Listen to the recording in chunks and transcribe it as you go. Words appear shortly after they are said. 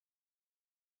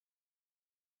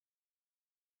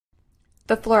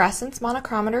The fluorescence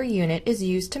monochromator unit is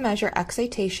used to measure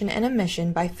excitation and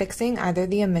emission by fixing either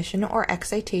the emission or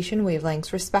excitation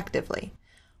wavelengths respectively.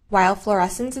 While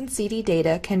fluorescence and CD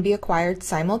data can be acquired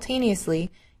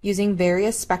simultaneously using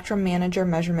various spectrum manager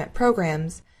measurement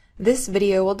programs, this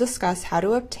video will discuss how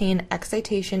to obtain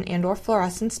excitation and/or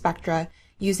fluorescence spectra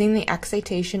using the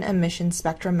excitation emission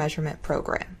spectrum measurement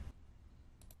program.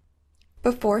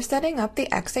 Before setting up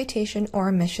the excitation or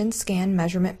emission scan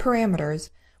measurement parameters,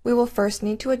 we will first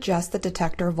need to adjust the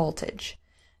detector voltage.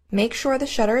 Make sure the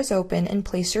shutter is open and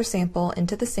place your sample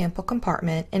into the sample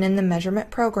compartment, and in the measurement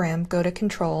program, go to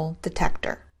Control,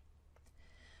 Detector.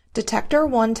 Detector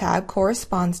 1 tab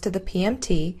corresponds to the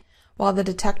PMT, while the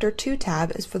Detector 2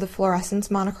 tab is for the fluorescence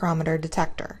monochromator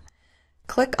detector.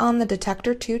 Click on the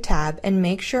Detector 2 tab and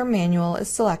make sure Manual is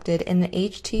selected in the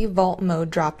HT Volt Mode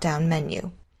drop-down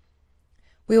menu.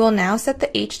 We will now set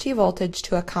the HT voltage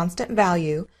to a constant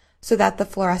value so that the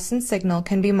fluorescence signal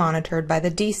can be monitored by the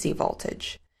DC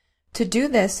voltage. To do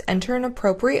this, enter an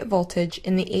appropriate voltage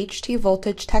in the HT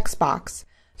voltage text box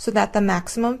so that the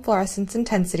maximum fluorescence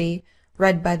intensity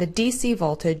read by the DC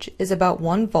voltage is about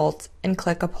 1 volt and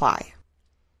click Apply.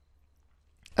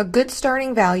 A good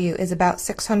starting value is about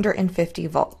 650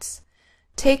 volts.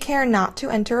 Take care not to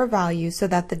enter a value so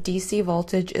that the DC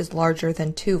voltage is larger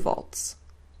than 2 volts.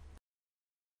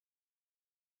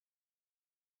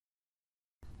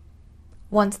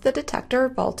 Once the detector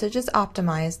voltage is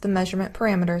optimized, the measurement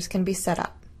parameters can be set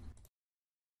up.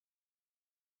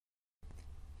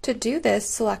 To do this,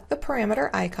 select the parameter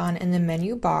icon in the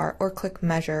menu bar or click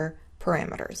Measure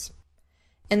Parameters.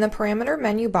 In the parameter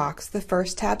menu box, the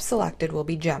first tab selected will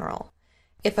be General.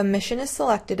 If emission is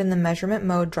selected in the Measurement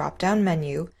Mode drop-down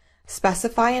menu,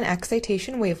 specify an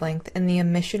excitation wavelength and the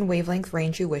emission wavelength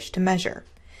range you wish to measure.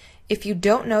 If you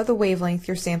don't know the wavelength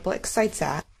your sample excites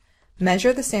at,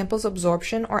 measure the sample's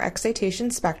absorption or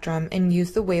excitation spectrum and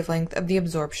use the wavelength of the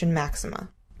absorption maxima.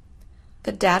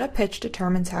 The data pitch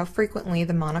determines how frequently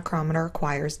the monochromator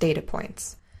acquires data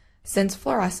points. Since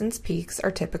fluorescence peaks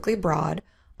are typically broad,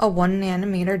 a 1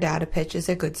 nanometer data pitch is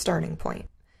a good starting point.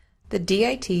 The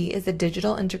DIT is the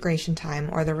digital integration time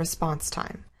or the response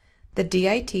time. The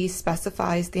DIT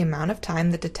specifies the amount of time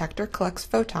the detector collects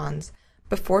photons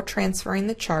before transferring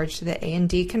the charge to the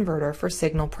A&D converter for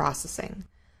signal processing.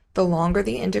 The longer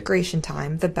the integration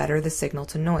time, the better the signal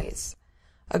to noise.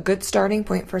 A good starting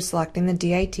point for selecting the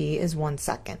DIT is 1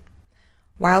 second.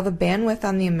 While the bandwidth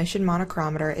on the emission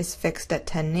monochromator is fixed at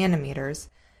 10 nanometers,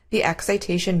 the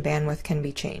excitation bandwidth can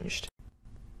be changed.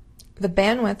 The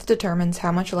bandwidth determines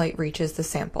how much light reaches the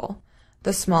sample.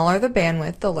 The smaller the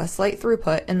bandwidth, the less light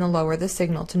throughput and the lower the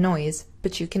signal to noise,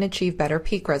 but you can achieve better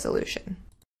peak resolution.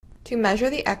 To measure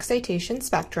the excitation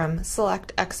spectrum,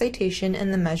 select Excitation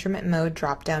in the Measurement Mode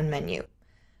drop-down menu.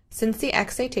 Since the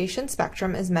excitation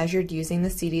spectrum is measured using the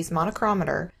CD's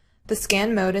monochromator, the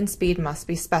scan mode and speed must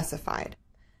be specified.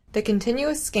 The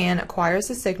continuous scan acquires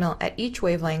a signal at each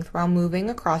wavelength while moving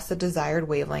across the desired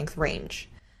wavelength range.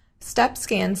 Step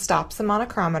scan stops the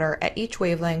monochromator at each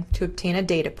wavelength to obtain a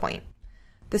data point.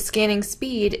 The scanning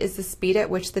speed is the speed at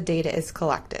which the data is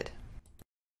collected.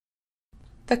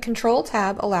 The Control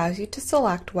tab allows you to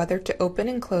select whether to open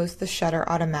and close the shutter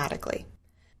automatically.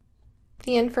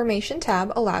 The Information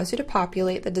tab allows you to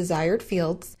populate the desired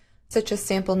fields, such as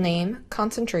sample name,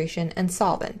 concentration, and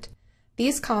solvent.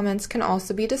 These comments can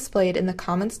also be displayed in the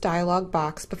Comments dialog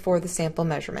box before the sample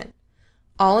measurement.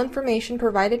 All information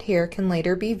provided here can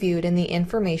later be viewed in the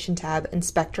Information tab and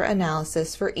Spectra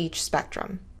Analysis for each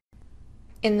spectrum.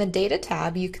 In the Data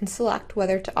tab, you can select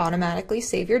whether to automatically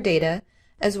save your data,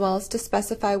 as well as to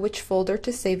specify which folder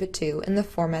to save it to in the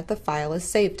format the file is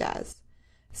saved as.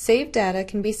 Saved data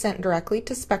can be sent directly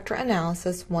to Spectra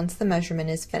Analysis once the measurement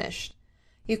is finished.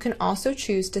 You can also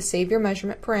choose to save your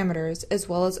measurement parameters as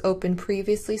well as open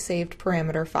previously saved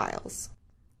parameter files.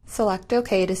 Select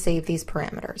OK to save these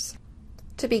parameters.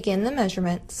 To begin the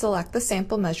measurement, select the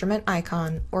sample measurement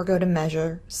icon or go to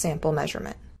Measure Sample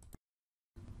Measurement.